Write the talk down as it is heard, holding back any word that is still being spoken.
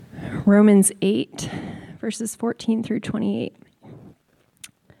Romans 8, verses 14 through 28.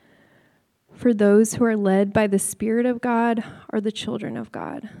 For those who are led by the Spirit of God are the children of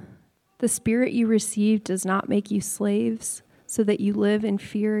God. The Spirit you received does not make you slaves, so that you live in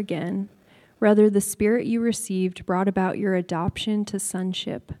fear again. Rather, the Spirit you received brought about your adoption to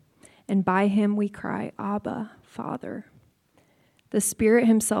sonship, and by him we cry, Abba, Father. The Spirit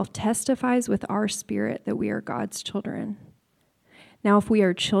himself testifies with our spirit that we are God's children. Now, if we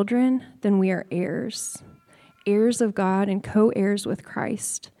are children, then we are heirs, heirs of God and co-heirs with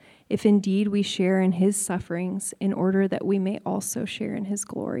Christ, if indeed we share in his sufferings, in order that we may also share in his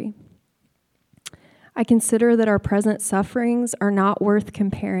glory. I consider that our present sufferings are not worth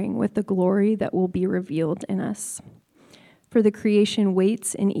comparing with the glory that will be revealed in us. For the creation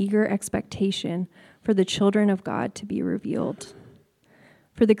waits in eager expectation for the children of God to be revealed.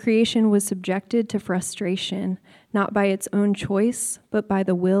 For the creation was subjected to frustration, not by its own choice, but by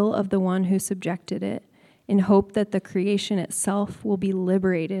the will of the one who subjected it, in hope that the creation itself will be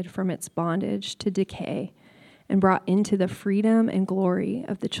liberated from its bondage to decay and brought into the freedom and glory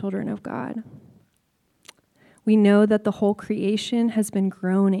of the children of God. We know that the whole creation has been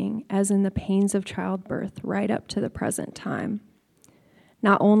groaning as in the pains of childbirth right up to the present time.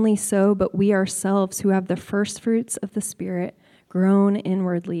 Not only so, but we ourselves who have the first fruits of the Spirit groan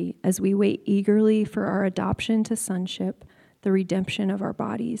inwardly as we wait eagerly for our adoption to sonship, the redemption of our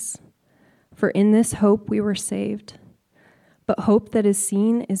bodies. For in this hope we were saved. But hope that is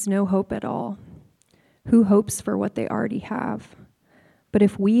seen is no hope at all. Who hopes for what they already have? But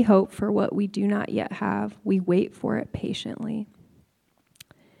if we hope for what we do not yet have, we wait for it patiently.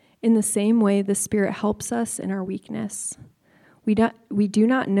 In the same way, the Spirit helps us in our weakness. We do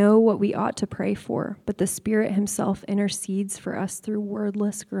not know what we ought to pray for, but the Spirit himself intercedes for us through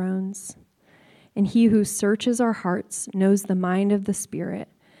wordless groans. And he who searches our hearts knows the mind of the Spirit,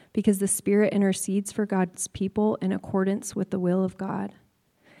 because the Spirit intercedes for God's people in accordance with the will of God.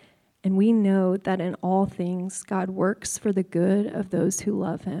 And we know that in all things God works for the good of those who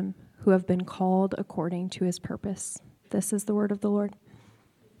love him, who have been called according to his purpose. This is the word of the Lord.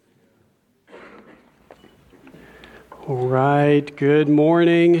 All right, good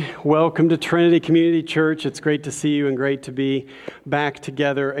morning. Welcome to Trinity Community Church. It's great to see you and great to be back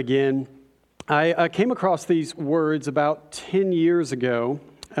together again. I came across these words about 10 years ago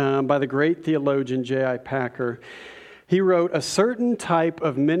by the great theologian J.I. Packer. He wrote, "A certain type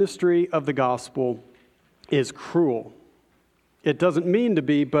of ministry of the gospel is cruel. It doesn't mean to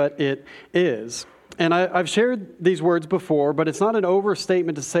be, but it is." And I've shared these words before, but it's not an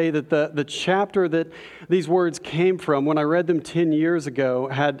overstatement to say that the chapter that these words came from, when I read them 10 years ago,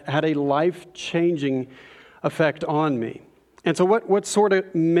 had a life-changing effect on me. And so what sort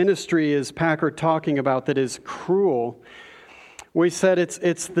of ministry is Packer talking about that is cruel? We said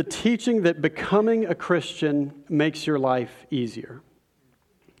it's the teaching that becoming a Christian makes your life easier.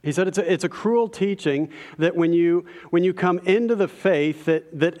 He said it's a cruel teaching that when you come into the faith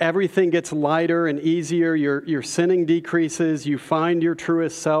that everything gets lighter and easier, your sinning decreases, you find your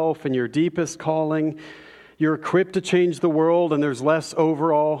truest self and your deepest calling, you're equipped to change the world, and there's less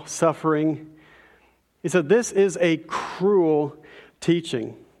overall suffering. He said this is a cruel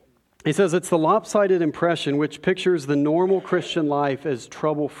teaching. He says it's the lopsided impression which pictures the normal Christian life as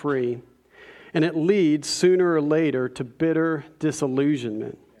trouble-free, and it leads sooner or later to bitter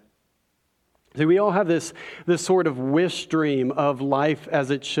disillusionment. See, we all have this sort of wish dream of life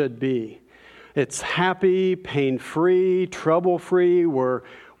as it should be. It's happy, pain-free, trouble-free, we're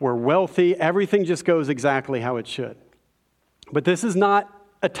wealthy, everything just goes exactly how it should. But this is not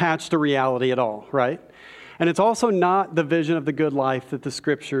attached to reality at all, right? And it's also not the vision of the good life that the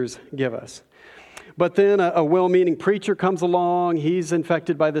Scriptures give us. But then a well-meaning preacher comes along, he's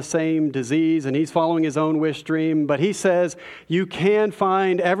infected by the same disease, and he's following his own wish dream, but he says, you can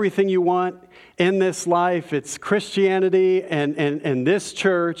find everything you want in this life. It's Christianity and this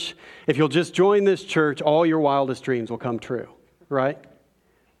church. If you'll just join this church, all your wildest dreams will come true, right?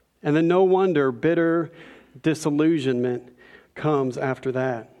 And then no wonder bitter disillusionment comes after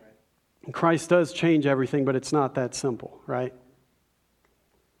that. Christ does change everything, but it's not that simple, right?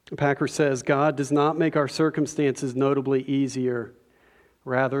 Packer says, God does not make our circumstances notably easier,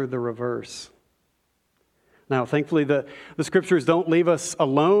 rather the reverse. Now, thankfully, the Scriptures don't leave us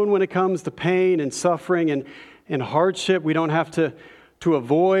alone when it comes to pain and suffering and hardship. We don't have to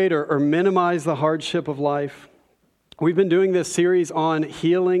avoid or minimize the hardship of life. We've been doing this series on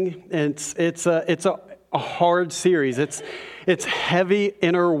healing, and it's a hard series. It's heavy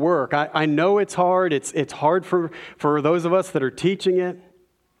inner work. I know it's hard. It's hard for those of us that are teaching it.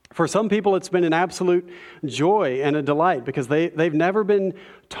 For some people, it's been an absolute joy and a delight because they've never been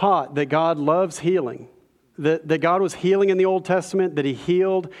taught that God loves healing, that God was healing in the Old Testament, that he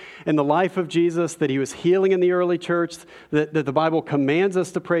healed in the life of Jesus, that he was healing in the early church, that the Bible commands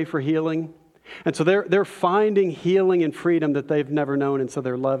us to pray for healing. And so they're finding healing and freedom that they've never known, and so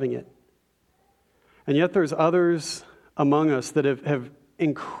they're loving it. And yet there's others among us that have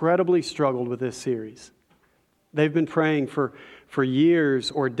incredibly struggled with this series. They've been praying for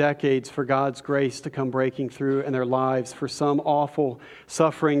years or decades for God's grace to come breaking through in their lives, for some awful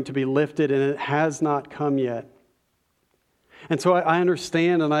suffering to be lifted, and it has not come yet. And so I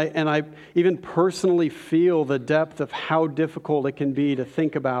understand, and I even personally feel the depth of how difficult it can be to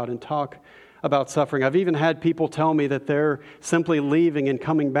think about and talk about suffering. I've even had people tell me that they're simply leaving and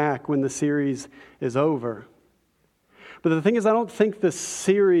coming back when the series is over. But the thing is, I don't think this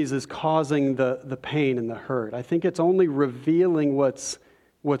series is causing the pain and the hurt. I think it's only revealing what's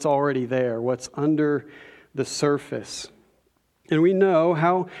already there, what's under the surface. And we know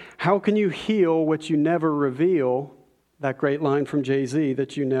how can you heal what you never reveal? That great line from Jay-Z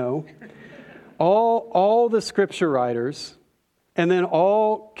that you know. All the scripture writers, and then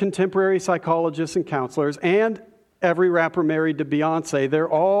all contemporary psychologists and counselors, and every rapper married to Beyonce, they're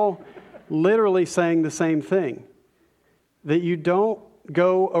all literally saying the same thing. That you don't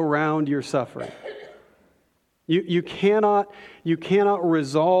go around your suffering. You cannot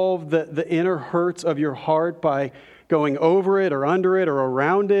resolve the inner hurts of your heart by going over it or under it or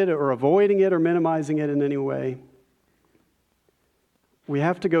around it or avoiding it or minimizing it in any way. We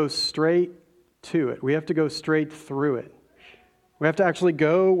have to go straight to it. We have to go straight through it. We have to actually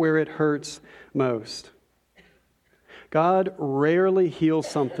go where it hurts most. God rarely heals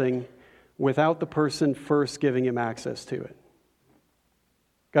something without the person first giving him access to it.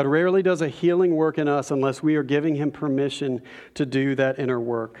 God rarely does a healing work in us unless we are giving him permission to do that inner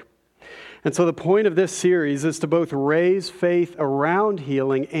work. And so the point of this series is to both raise faith around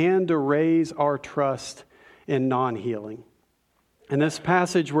healing and to raise our trust in non-healing. In this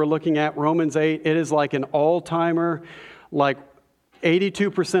passage we're looking at, Romans 8, it is like an all-timer, like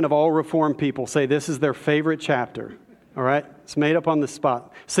 82% of all Reformed people say this is their favorite chapter. All right? It's made up on the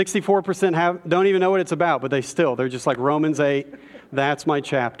spot. 64% don't even know what it's about, but they're just like Romans 8, that's my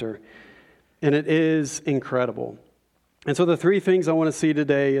chapter. And it is incredible. And so the three things I want to see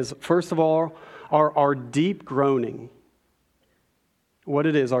today is, first of all, our deep groaning. What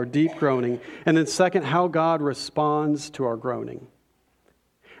it is, our deep groaning. And then second, how God responds to our groaning.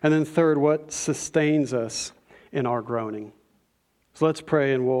 And then third, what sustains us in our groaning. So let's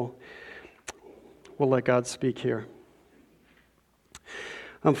pray and we'll let God speak here.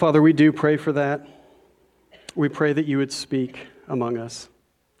 Father, we do pray for that. We pray that you would speak among us.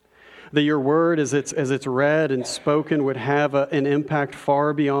 That your word, as it's read and spoken, would have an impact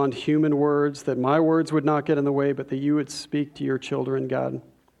far beyond human words, that my words would not get in the way, but that you would speak to your children, God.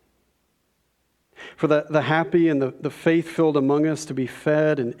 For the happy and the faith-filled among us to be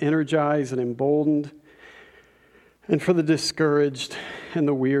fed and energized and emboldened, and for the discouraged and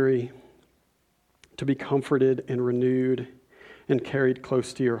the weary to be comforted and renewed and carried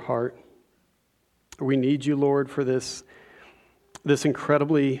close to your heart. We need you, Lord, for this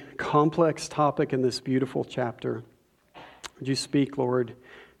incredibly complex topic in this beautiful chapter. Would you speak, Lord?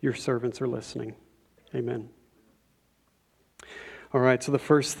 Your servants are listening. Amen. All right, so the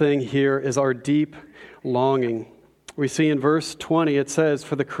first thing here is our deep longing. We see in verse 20, it says,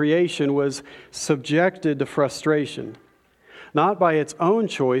 "For the creation was subjected to frustration, not by its own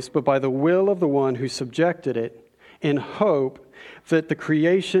choice, but by the will of the one who subjected it, in hope that the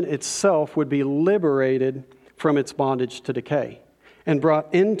creation itself would be liberated from its bondage to decay and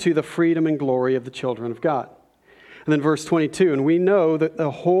brought into the freedom and glory of the children of God." And then verse 22, "And we know that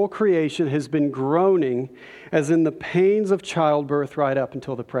the whole creation has been groaning as in the pains of childbirth right up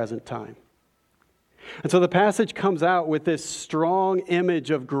until the present time." And so the passage comes out with this strong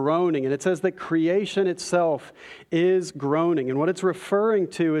image of groaning, and it says that creation itself is groaning. And what it's referring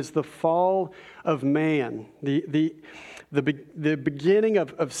to is the fall of man, the beginning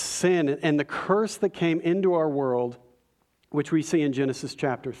of sin and the curse that came into our world, which we see in Genesis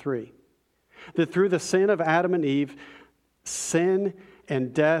chapter 3. That through the sin of Adam and Eve, sin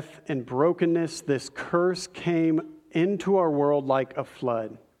and death and brokenness, this curse came into our world like a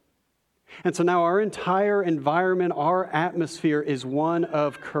flood. And so now our entire environment, our atmosphere is one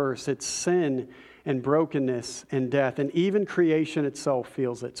of curse. It's sin and brokenness and death, and even creation itself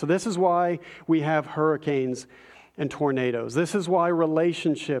feels it. So this is why we have hurricanes and tornadoes. This is why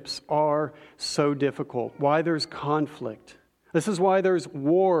relationships are so difficult, why there's conflict. This is why there's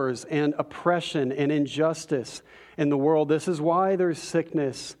wars and oppression and injustice in the world. This is why there's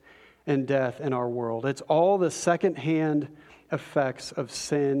sickness and death in our world. It's all the secondhand effects of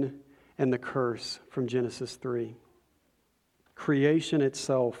sin and the curse from Genesis 3. Creation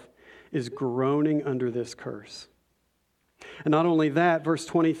itself is groaning under this curse. And not only that, verse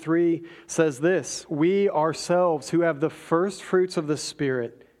 23 says this, we ourselves who have the first fruits of the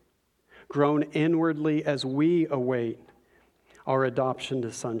Spirit groan inwardly as we await our adoption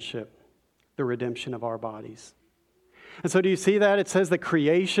to sonship, the redemption of our bodies. And so do you see that? It says that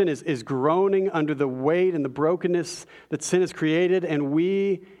creation is groaning under the weight and the brokenness that sin has created. And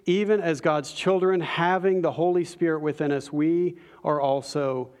we, even as God's children, having the Holy Spirit within us, we are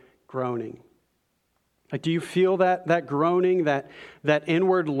also groaning. Like, do you feel that groaning, that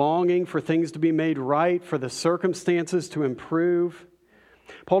inward longing for things to be made right, for the circumstances to improve?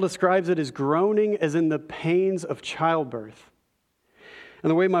 Paul describes it as groaning as in the pains of childbirth. And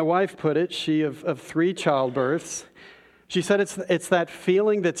the way my wife put it, she of 3 childbirths, she said it's that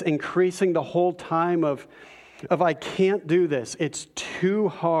feeling that's increasing the whole time of I can't do this. It's too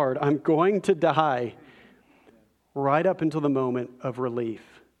hard. I'm going to die, right up until the moment of relief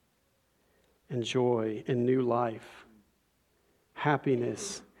and joy and new life,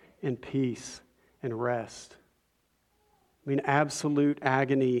 happiness and peace and rest. I mean, absolute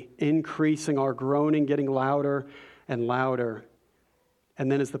agony, increasing our groaning, getting louder and louder.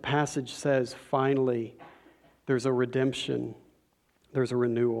 And then as the passage says, finally, there's a redemption, there's a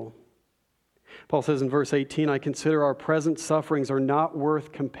renewal. Paul says in verse 18, I consider our present sufferings are not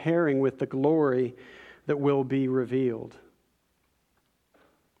worth comparing with the glory that will be revealed.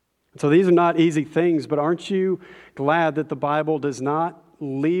 So these are not easy things, but aren't you glad that the Bible does not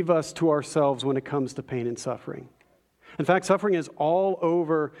leave us to ourselves when it comes to pain and suffering? In fact, suffering is all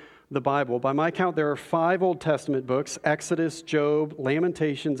over the Bible. By my count, there are 5 Old Testament books, Exodus, Job,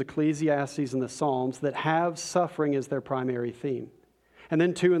 Lamentations, Ecclesiastes, and the Psalms, that have suffering as their primary theme. And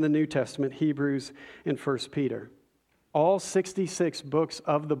then 2 in the New Testament, Hebrews and 1 Peter. All 66 books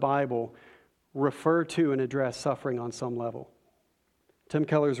of the Bible refer to and address suffering on some level. Tim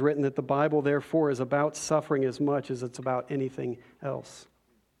Keller's written that the Bible, therefore, is about suffering as much as it's about anything else.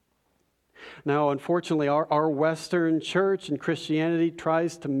 Now, unfortunately, our Western church and Christianity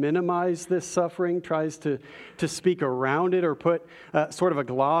tries to minimize this suffering, tries to speak around it or put sort of a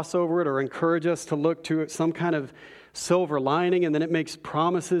gloss over it or encourage us to look to some kind of silver lining, and then it makes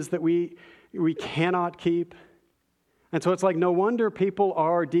promises that we cannot keep. And so it's like no wonder people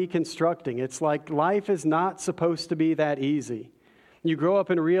are deconstructing. It's like life is not supposed to be that easy. You grow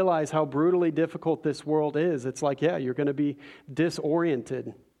up and realize how brutally difficult this world is. It's like, yeah, you're going to be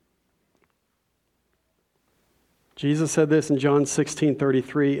disoriented. Jesus said this in John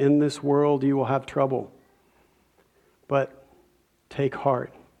 16:33, in this world you will have trouble, but take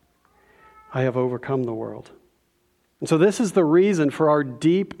heart. I have overcome the world. And so this is the reason for our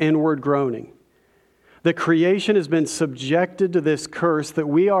deep inward groaning. The creation has been subjected to this curse, that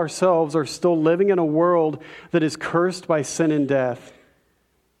we ourselves are still living in a world that is cursed by sin and death.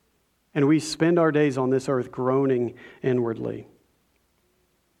 And we spend our days on this earth groaning inwardly.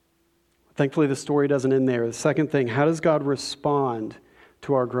 Thankfully, the story doesn't end there. The second thing, how does God respond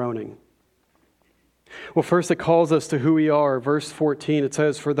to our groaning? Well, first it calls us to who we are. Verse 14, it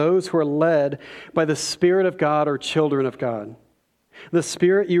says, for those who are led by the Spirit of God are children of God. The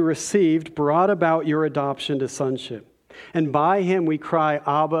Spirit you received brought about your adoption to sonship. And by Him we cry,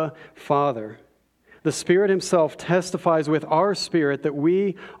 Abba, Father. The Spirit Himself testifies with our spirit that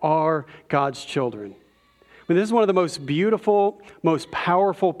we are God's children. I mean, this is one of the most beautiful, most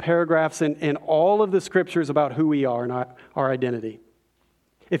powerful paragraphs in all of the Scriptures about who we are and our identity.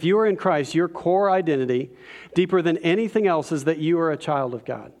 If you are in Christ, your core identity, deeper than anything else, is that you are a child of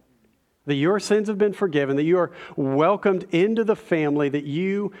God. That your sins have been forgiven, that you are welcomed into the family, that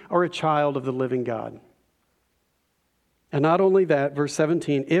you are a child of the living God. And not only that, verse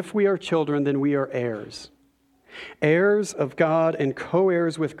 17, if we are children, then we are heirs. Heirs of God and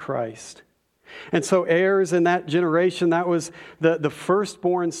co-heirs with Christ. And so heirs in that generation, that was the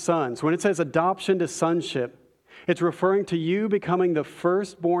firstborn sons. When it says adoption to sonship, it's referring to you becoming the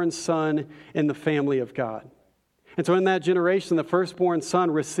firstborn son in the family of God. And so in that generation, the firstborn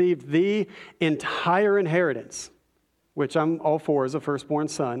son received the entire inheritance, which I'm all for as a firstborn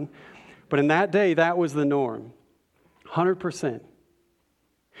son. But in that day, that was the norm, 100%.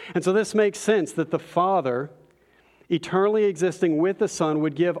 And so this makes sense that the Father, eternally existing with the Son,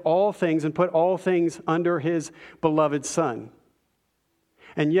 would give all things and put all things under His beloved Son.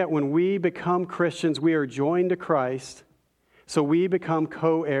 And yet when we become Christians, we are joined to Christ. So we become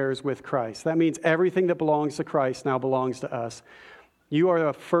co-heirs with Christ. That means everything that belongs to Christ now belongs to us. You are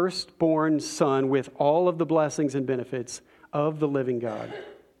a firstborn son with all of the blessings and benefits of the living God.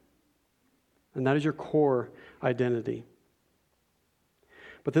 And that is your core identity.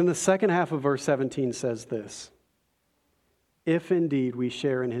 But then the second half of verse 17 says this: if indeed we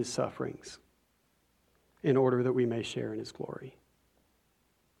share in his sufferings, in order that we may share in his glory.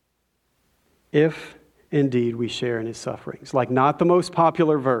 If indeed we share in his sufferings. Like, not the most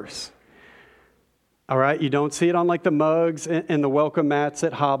popular verse. All right, you don't see it on like the mugs and the welcome mats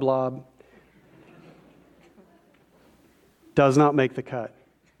at Hoblob. Does not make the cut.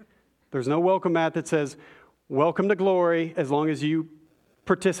 There's no welcome mat that says, welcome to glory, as long as you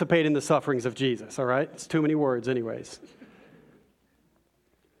participate in the sufferings of Jesus, all right? It's too many words anyways.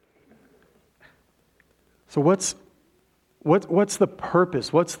 So what's the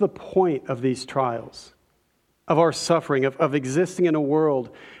purpose? What's the point of these trials, of our suffering, of existing in a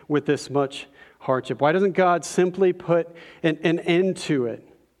world with this much hardship? Why doesn't God simply put an end to it?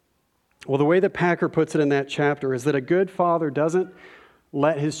 Well, the way that Packer puts it in that chapter is that a good father doesn't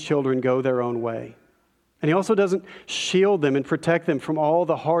let his children go their own way. And he also doesn't shield them and protect them from all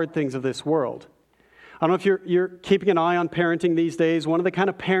the hard things of this world. I don't know if you're keeping an eye on parenting these days. One of the kind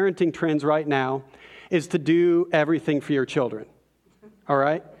of parenting trends right now is to do everything for your children. All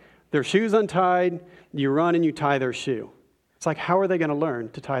right? Their shoes untied, you run and you tie their shoe. It's like, how are they going to learn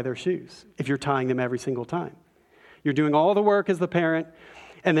to tie their shoes if you're tying them every single time? You're doing all the work as the parent,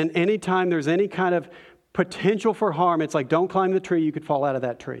 and then anytime there's any kind of potential for harm, it's like, don't climb the tree, you could fall out of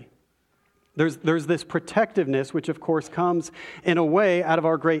that tree. There's this protectiveness, which of course comes in a way out of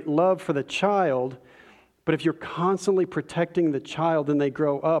our great love for the child. But if you're constantly protecting the child and they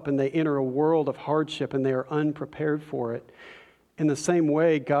grow up and they enter a world of hardship and they are unprepared for it, in the same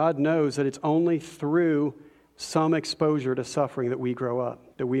way, God knows that it's only through some exposure to suffering that we grow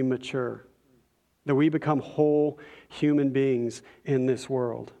up, that we mature, that we become whole human beings in this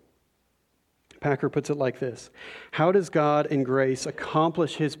world. Packer puts it like this: how does God in grace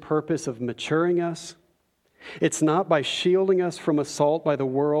accomplish his purpose of maturing us? It's not by shielding us from assault by the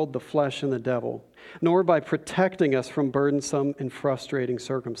world, the flesh, and the devil, nor by protecting us from burdensome and frustrating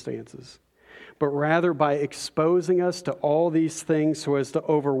circumstances, but rather by exposing us to all these things so as to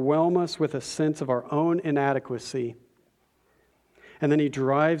overwhelm us with a sense of our own inadequacy. And then he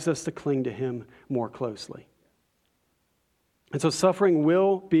drives us to cling to him more closely. And so suffering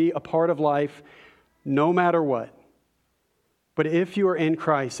will be a part of life no matter what. But if you are in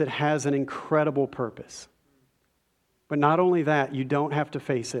Christ, it has an incredible purpose. But not only that, you don't have to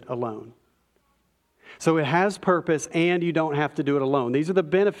face it alone. So it has purpose and you don't have to do it alone. These are the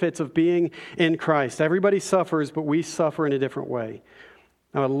benefits of being in Christ. Everybody suffers, but we suffer in a different way.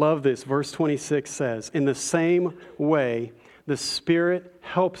 Now I love this. Verse 26 says, in the same way, the Spirit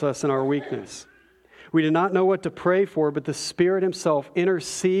helps us in our weakness. We do not know what to pray for, but the Spirit himself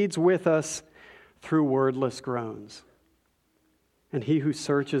intercedes with us through wordless groans. And he who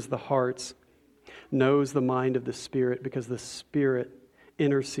searches the hearts knows the mind of the Spirit, because the Spirit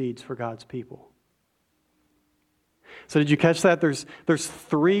intercedes for God's people. So did you catch that? There's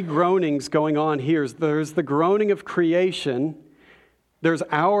three groanings going on here. There's the groaning of creation. There's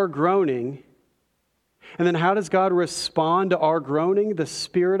our groaning. And then how does God respond to our groaning? The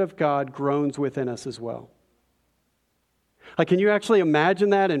Spirit of God groans within us as well. Like, can you actually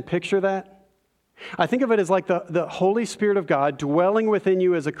imagine that and picture that? I think of it as like the Holy Spirit of God dwelling within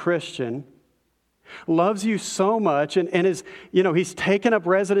you as a Christian, loves you so much and is, he's taken up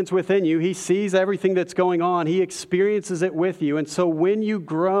residence within you. He sees everything that's going on. He experiences it with you. And so when you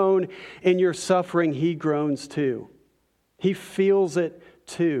groan in your suffering, he groans too. He feels it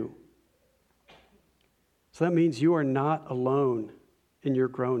too. So that means you are not alone in your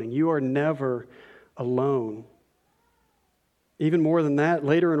groaning. You are never alone. Even more than that,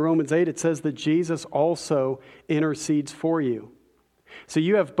 later in Romans 8, it says that Jesus also intercedes for you. So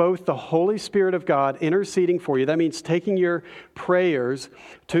you have both the Holy Spirit of God interceding for you. That means taking your prayers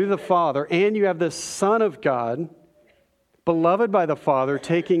to the Father. And you have the Son of God, beloved by the Father,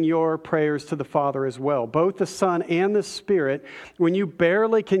 taking your prayers to the Father as well. Both the Son and the Spirit, when you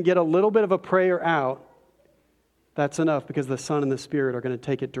barely can get a little bit of a prayer out, that's enough, because the Son and the Spirit are going to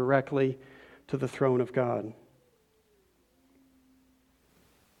take it directly to the throne of God.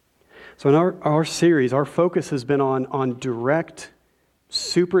 So in our series, our focus has been on direct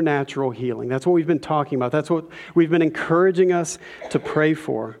supernatural healing. That's what we've been talking about. That's what we've been encouraging us to pray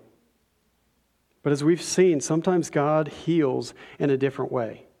for. But as we've seen, sometimes God heals in a different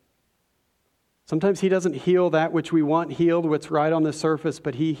way. Sometimes he doesn't heal that which we want healed, what's right on the surface,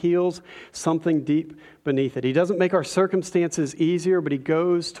 but he heals something deep beneath it. He doesn't make our circumstances easier, but he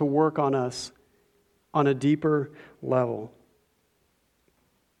goes to work on us on a deeper level.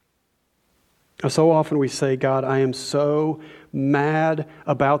 So often we say, God, I am so mad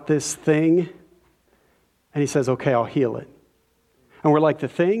about this thing And he says, okay, I'll heal it. And we're like, the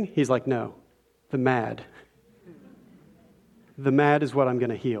thing? He's like, no, the mad. The mad is what I'm going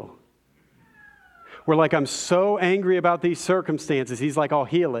to heal. We're like, I'm so angry about these circumstances. He's like, I'll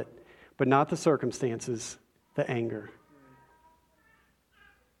heal it, but not the circumstances, the anger.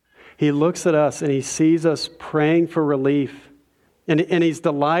 He looks at us and he sees us praying for relief. And he's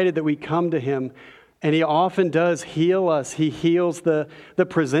delighted that we come to him. And he often does heal us. He heals the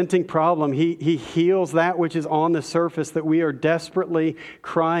presenting problem. He heals that which is on the surface that we are desperately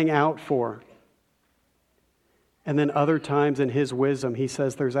crying out for. And then other times in his wisdom, he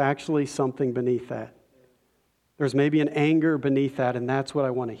says there's actually something beneath that. There's maybe an anger beneath that, and that's what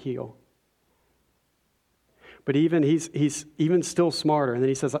I want to heal. But even he's even still smarter. And then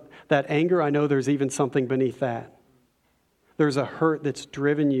he says, that anger, I know there's even something beneath that. There's a hurt that's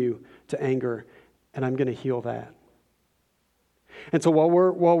driven you to anger, and I'm going to heal that. And so while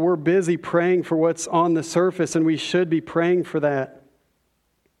we're busy praying for what's on the surface, and we should be praying for that,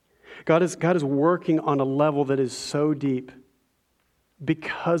 God is working on a level that is so deep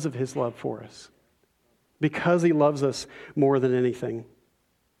because of his love for us, because he loves us more than anything.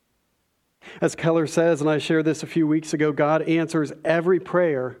 As Keller says, and I shared this a few weeks ago, God answers every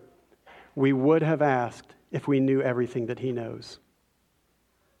prayer we would have asked if we knew everything that he knows.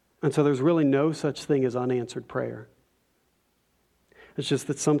 And so there's really no such thing as unanswered prayer. It's just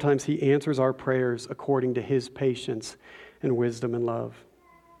that sometimes he answers our prayers according to his patience and wisdom and love.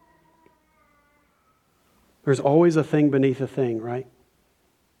 There's always a thing beneath a thing, right?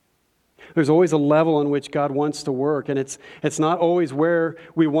 There's always a level on which God wants to work, and it's not always where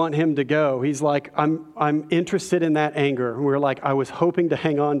we want him to go. He's like, I'm interested in that anger. And we're like, I was hoping to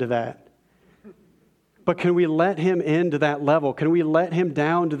hang on to that. But can we let him into that level? Can we let him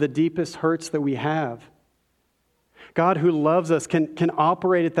down to the deepest hurts that we have? God who loves us can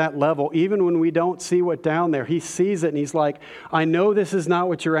operate at that level even when we don't see what's down there. He sees it and he's like, I know this is not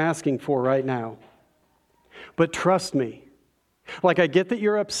what you're asking for right now, but trust me. Like, I get that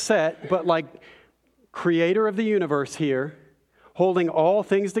you're upset, but like creator of the universe here, holding all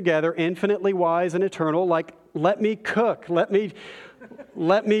things together, infinitely wise and eternal, like, let me cook, let me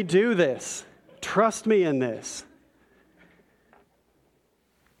do this. Trust me in this.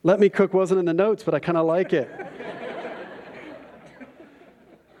 Let me cook wasn't in the notes, but I kind of like it.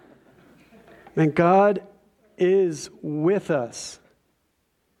 Man, God is with us.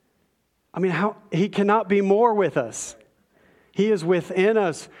 I mean, he cannot be more with us. He is within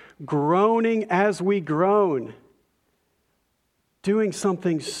us, groaning as we groan, doing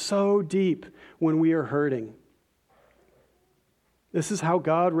something so deep when we are hurting. This is how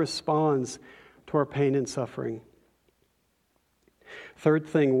God responds to our pain and suffering. Third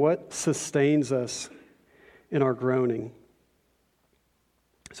thing, what sustains us in our groaning?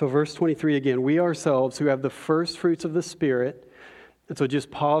 So verse 23 again, we ourselves who have the first fruits of the Spirit. And so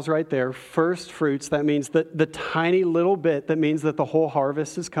just pause right there. First fruits, that means that the tiny little bit that means that the whole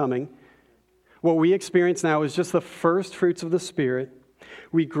harvest is coming. What we experience now is just the first fruits of the Spirit.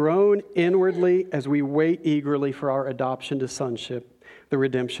 We groan inwardly as we wait eagerly for our adoption to sonship, the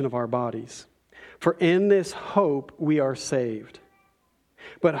redemption of our bodies. For in this hope we are saved.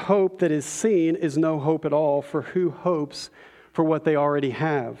 But hope that is seen is no hope at all, for who hopes for what they already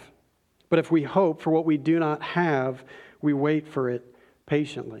have? But if we hope for what we do not have, we wait for it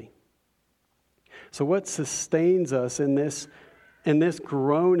patiently. So what sustains us in this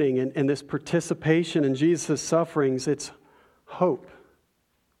groaning and this participation in Jesus' sufferings? It's hope.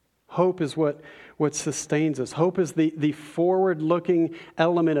 Hope is what sustains us. Hope is the forward-looking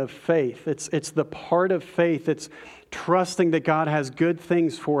element of faith. It's the part of faith. It's trusting that God has good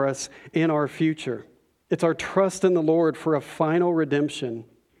things for us in our future. It's our trust in the Lord for a final redemption.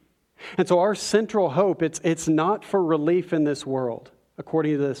 And so our central hope, it's not for relief in this world,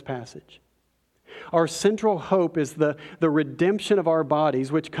 according to this passage. Our central hope is the redemption of our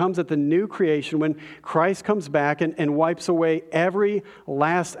bodies, which comes at the new creation when Christ comes back and wipes away every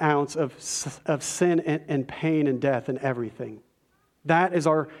last ounce of sin and pain and death and everything. That is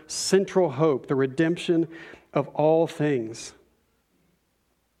our central hope, the redemption of all things.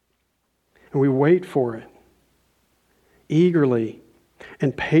 And we wait for it eagerly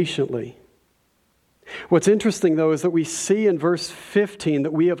and patiently. What's interesting, though, is that we see in verse 15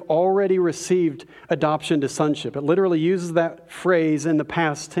 that we have already received adoption to sonship. It literally uses that phrase in the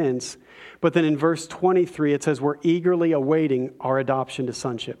past tense, but then in verse 23 it says we're eagerly awaiting our adoption to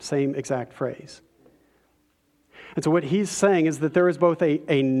sonship. Same exact phrase. And so what he's saying is that there is both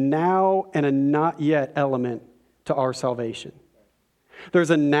a now and a not yet element to our salvation.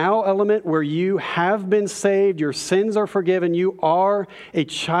 There's a now element where you have been saved, your sins are forgiven, you are a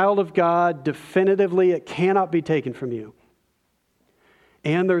child of God definitively, it cannot be taken from you.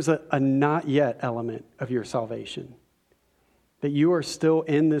 And there's a not yet element of your salvation, that you are still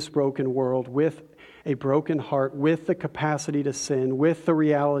in this broken world with a broken heart, with the capacity to sin, with the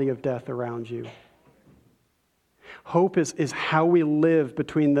reality of death around you. Hope is how we live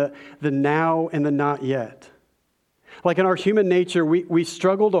between the now and the not yet. Like in our human nature, we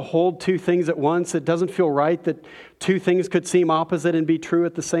struggle to hold two things at once. It doesn't feel right that two things could seem opposite and be true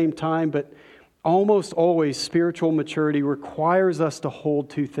at the same time, but almost always spiritual maturity requires us to hold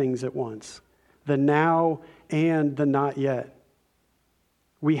two things at once, the now and the not yet.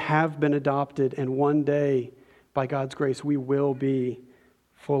 We have been adopted, and one day, by God's grace, we will be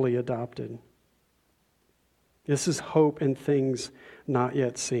fully adopted. This is hope in things not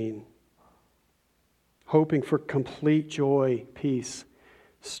yet seen. Hoping for complete joy, peace,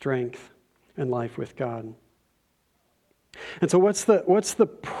 strength, and life with God. And so what's the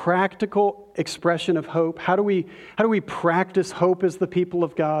practical expression of hope? How do we practice hope as the people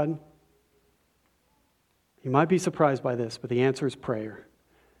of God? You might be surprised by this, but the answer is prayer.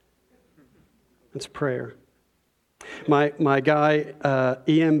 It's prayer. My guy,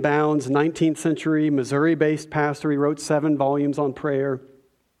 E.M. Bounds, 19th century Missouri-based pastor, he wrote 7 volumes on prayer.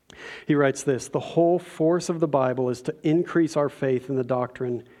 He writes this: the whole force of the Bible is to increase our faith in the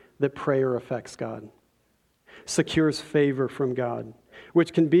doctrine that prayer affects God, secures favor from God,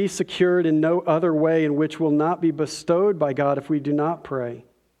 which can be secured in no other way and which will not be bestowed by God if we do not pray.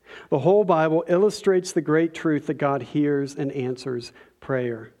 The whole Bible illustrates the great truth that God hears and answers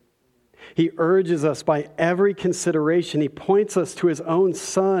prayer. He urges us by every consideration. He points us to His own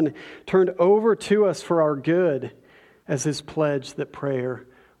Son, turned over to us for our good, as His pledge that prayer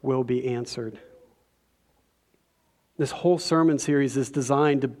will be answered. This whole sermon series is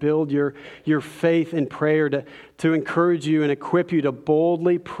designed to build your faith in prayer, to encourage you and equip you to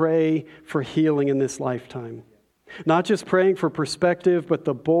boldly pray for healing in this lifetime. Not just praying for perspective, but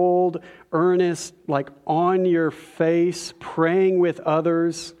the bold, earnest, like on your face, praying with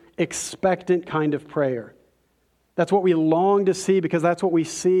others, expectant kind of prayer. That's what we long to see, because that's what we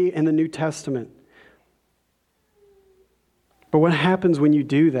see in the New Testament. But what happens when you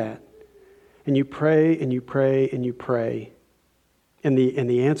do that? And you pray and you pray and you pray, and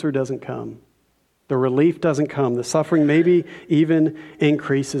the answer doesn't come. The relief doesn't come. The suffering maybe even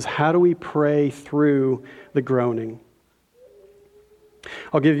increases. How do we pray through the groaning?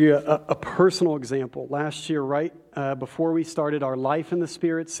 I'll give you a personal example. Last year, right before we started our Life in the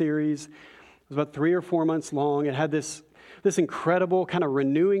Spirit series, it was about 3 or 4 months long. It had this incredible kind of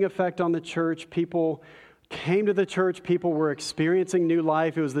renewing effect on the church. People came to the church. People were experiencing new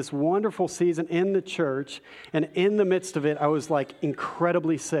life. It was this wonderful season in the church. And in the midst of it, I was like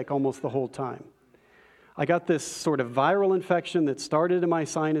incredibly sick almost the whole time. I got this sort of viral infection that started in my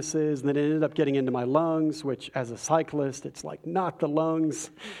sinuses and then it ended up getting into my lungs, which as a cyclist, it's like not the lungs.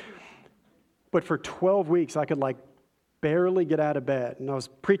 But for 12 weeks, I could like barely get out of bed. And I was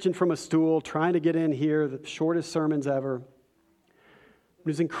preaching from a stool, trying to get in here, the shortest sermons ever. It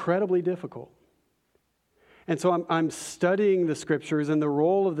was incredibly difficult. And so I'm studying the Scriptures and the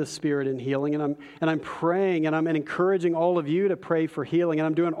role of the Spirit in healing, and I'm praying, and I'm encouraging all of you to pray for healing, and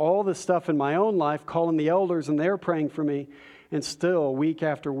I'm doing all this stuff in my own life, calling the elders, and they're praying for me, and still, week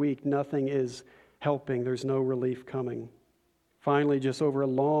after week, nothing is helping. There's no relief coming. Finally, just over a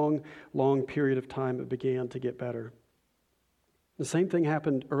long, long period of time, it began to get better. The same thing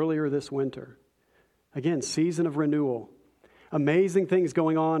happened earlier this winter. Again, season of renewal. Amazing things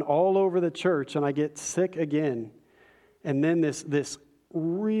going on all over the church, and I get sick again. And then this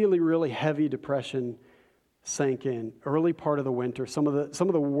really, really heavy depression sank in. Early part of the winter, some of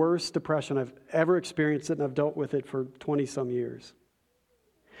the worst depression I've ever experienced, and I've dealt with it for 20-some years.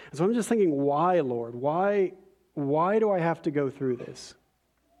 And so I'm just thinking, why, Lord? Why do I have to go through this?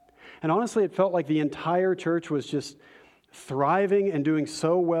 And honestly, it felt like the entire church was just thriving and doing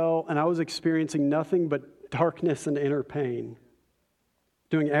so well, and I was experiencing nothing but darkness and inner pain.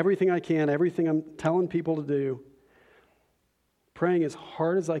 Doing everything I can, everything I'm telling people to do. Praying as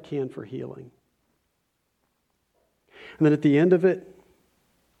hard as I can for healing. And then at the end of it,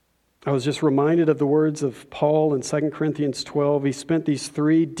 I was just reminded of the words of Paul in 2 Corinthians 12. He spent these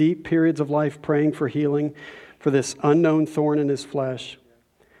 3 deep periods of life praying for healing for this unknown thorn in his flesh.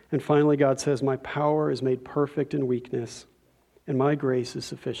 And finally, God says, "My power is made perfect in weakness, and my grace is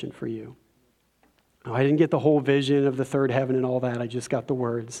sufficient for you." Now, I didn't get the whole vision of the third heaven and all that. I just got the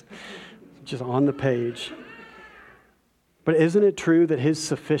words, just on the page. But isn't it true that His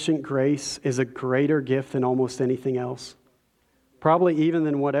sufficient grace is a greater gift than almost anything else? probably even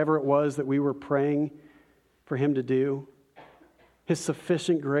than whatever it was that we were praying for him to do. His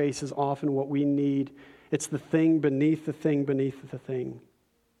sufficient grace is often what we need. It's the thing beneath the thing beneath the thing.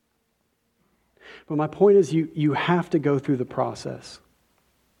 But my point is you have to go through the process.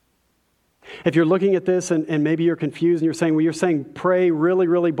 If you're looking at this and maybe you're confused and you're saying pray really,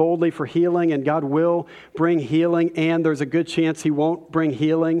 really boldly for healing and God will bring healing and there's a good chance he won't bring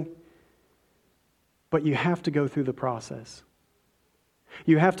healing. But you have to go through the process.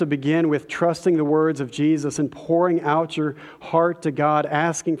 You have to begin with trusting the words of Jesus and pouring out your heart to God,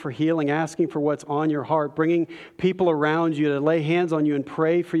 asking for healing, asking for what's on your heart, bringing people around you to lay hands on you and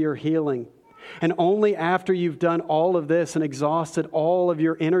pray for your healing. And only after you've done all of this and exhausted all of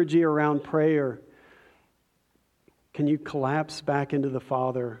your energy around prayer can you collapse back into the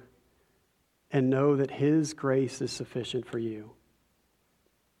Father and know that His grace is sufficient for you.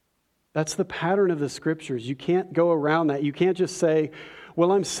 That's the pattern of the Scriptures. You can't go around that. You can't just say,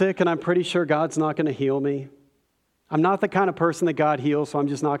 well, I'm sick and I'm pretty sure God's not going to heal me. I'm not the kind of person that God heals, so I'm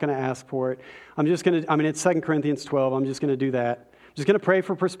just not going to ask for it. It's 2 Corinthians 12. I'm just going to do that. I'm just going to pray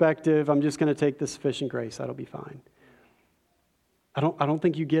for perspective. I'm just going to take the sufficient grace. That'll be fine. I don't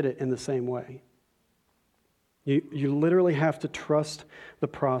think you get it in the same way. You literally have to trust the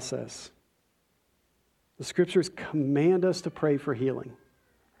process. The Scriptures command us to pray for healing,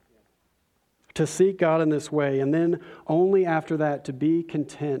 to seek God in this way, and then only after that to be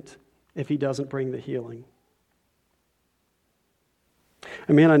content if He doesn't bring the healing.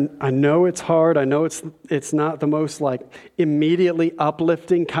 I mean, I know it's hard. I know it's not the most immediately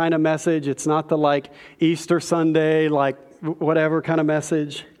uplifting kind of message. It's not the Easter Sunday, whatever kind of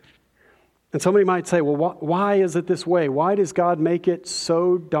message. And somebody might say, well, why is it this way? Why does God make it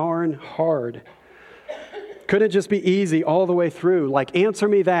so darn hard? Couldn't it just be easy all the way through? Answer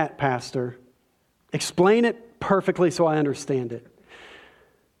me that, Pastor. Explain it perfectly so I understand it.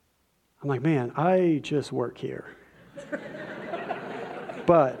 I'm like, man, I just work here.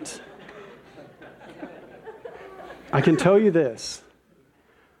 But I can tell you this.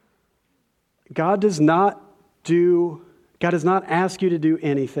 God does not ask you to do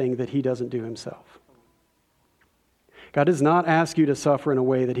anything that He doesn't do Himself. God does not ask you to suffer in a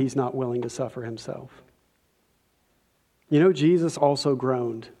way that He's not willing to suffer Himself. Jesus also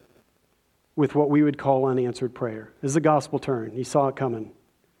groaned with what we would call unanswered prayer. This is a gospel turn. He saw it coming.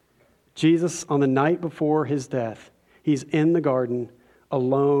 Jesus, on the night before His death, He's in the garden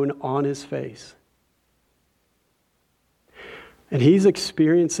alone on His face. And He's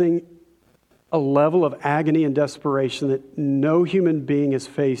experiencing a level of agony and desperation that no human being has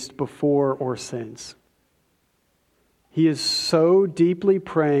faced before or since. He is so deeply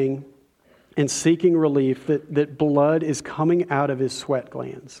praying and seeking relief that blood is coming out of His sweat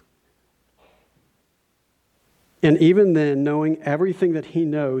glands. And even then, knowing everything that He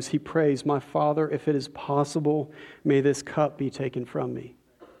knows, He prays, my Father, if it is possible, may this cup be taken from me.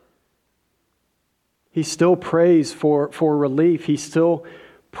 He still prays for relief. He still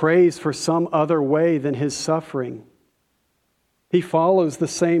prays for some other way than His suffering. He follows the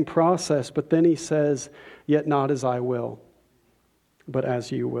same process, but then He says, yet not as I will, but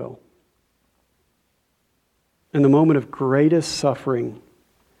as you will. In the moment of greatest suffering,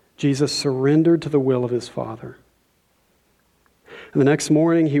 Jesus surrendered to the will of His Father. And the next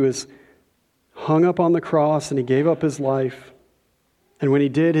morning, He was hung up on the cross and He gave up His life. And when He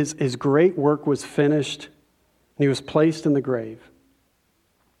did, his great work was finished and He was placed in the grave.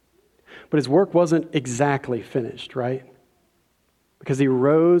 But His work wasn't exactly finished, right? Because He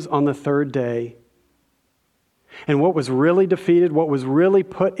rose on the third day. And what was really defeated, what was really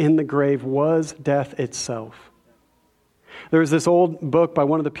put in the grave was death itself. There's this old book by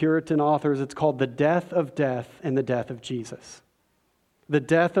one of the Puritan authors. It's called The Death of Death and the Death of Jesus. The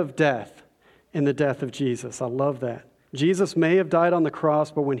death of death and the death of Jesus. I love that. Jesus may have died on the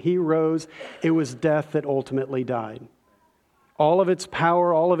cross, but when He rose, it was death that ultimately died. All of its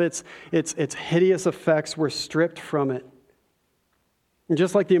power, all of its hideous effects were stripped from it. And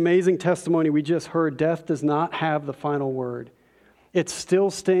just like the amazing testimony we just heard, death does not have the final word. It still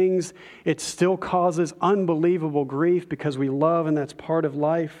stings. It still causes unbelievable grief because we love, and that's part of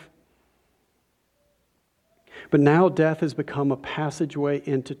life. But now death has become a passageway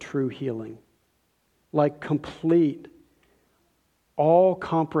into true healing, like complete,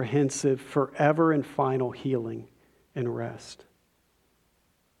 all-comprehensive, forever and final healing and rest.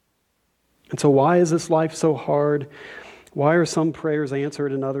 And so why is this life so hard? Why are some prayers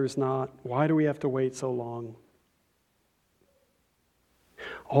answered and others not? Why do we have to wait so long?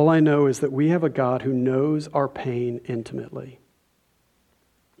 All I know is that we have a God who knows our pain intimately.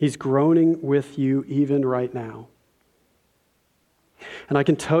 He's groaning with you even right now. And I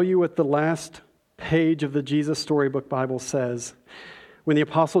can tell you what the last page of the Jesus Storybook Bible says. When the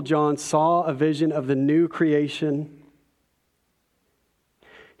Apostle John saw a vision of the new creation,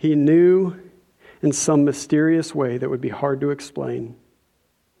 he knew in some mysterious way that would be hard to explain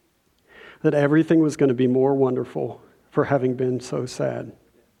that everything was going to be more wonderful for having been so sad.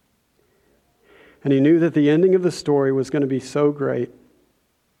 And he knew that the ending of the story was going to be so great,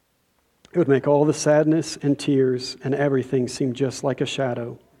 it would make all the sadness and tears and everything seem just like a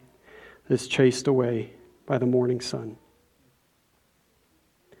shadow that is chased away by the morning sun.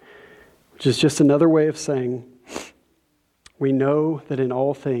 Which is just another way of saying, we know that in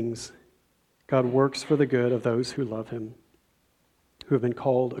all things, God works for the good of those who love him, who have been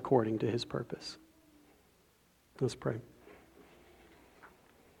called according to his purpose. Let's pray.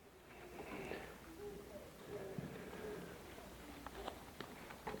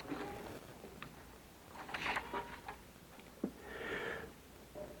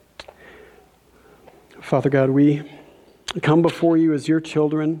 Father God, we come before you as your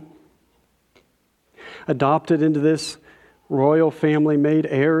children, adopted into this royal family, made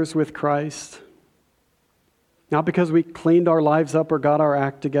heirs with Christ. Not because we cleaned our lives up or got our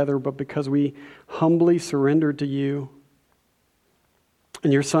act together, but because we humbly surrendered to you.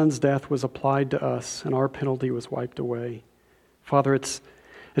 And your Son's death was applied to us, and our penalty was wiped away. Father, it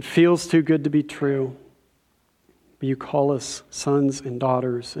feels too good to be true, but you call us sons and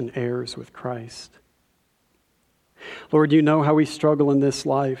daughters and heirs with Christ. Lord, you know how we struggle in this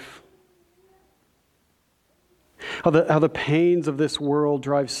life. How the pains of this world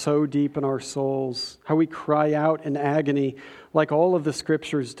drive so deep in our souls. How we cry out in agony, like all of the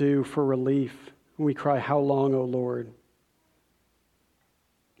scriptures do, for relief. And we cry, how long, O Lord?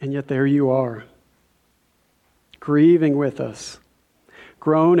 And yet there you are, grieving with us,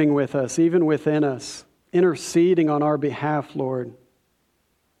 groaning with us, even within us, interceding on our behalf, Lord.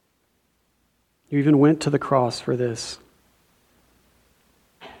 You even went to the cross for this.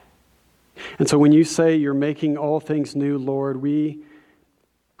 And so when you say you're making all things new, Lord, we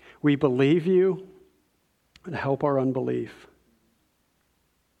believe you, and help our unbelief.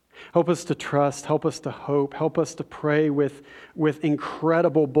 Help us to trust, help us to hope, help us to pray with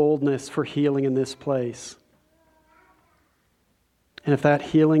incredible boldness for healing in this place. And if that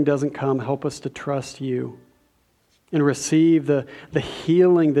healing doesn't come, help us to trust you and receive the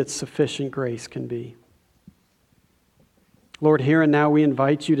healing that sufficient grace can be. Lord, here and now we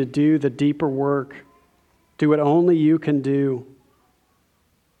invite you to do the deeper work. Do what only you can do.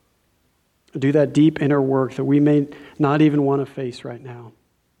 Do that deep inner work that we may not even want to face right now.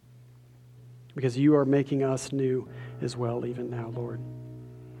 Because you are making us new as well even now, Lord.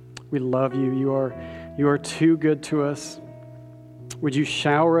 We love you. You are too good to us. Would you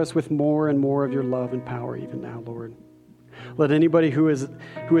shower us with more and more of your love and power even now, Lord? Let anybody who is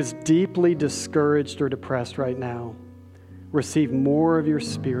deeply discouraged or depressed right now receive more of your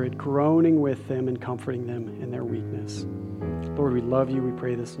Spirit, groaning with them and comforting them in their weakness. Lord, we love you. We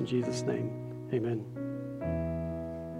pray this in Jesus' name. Amen.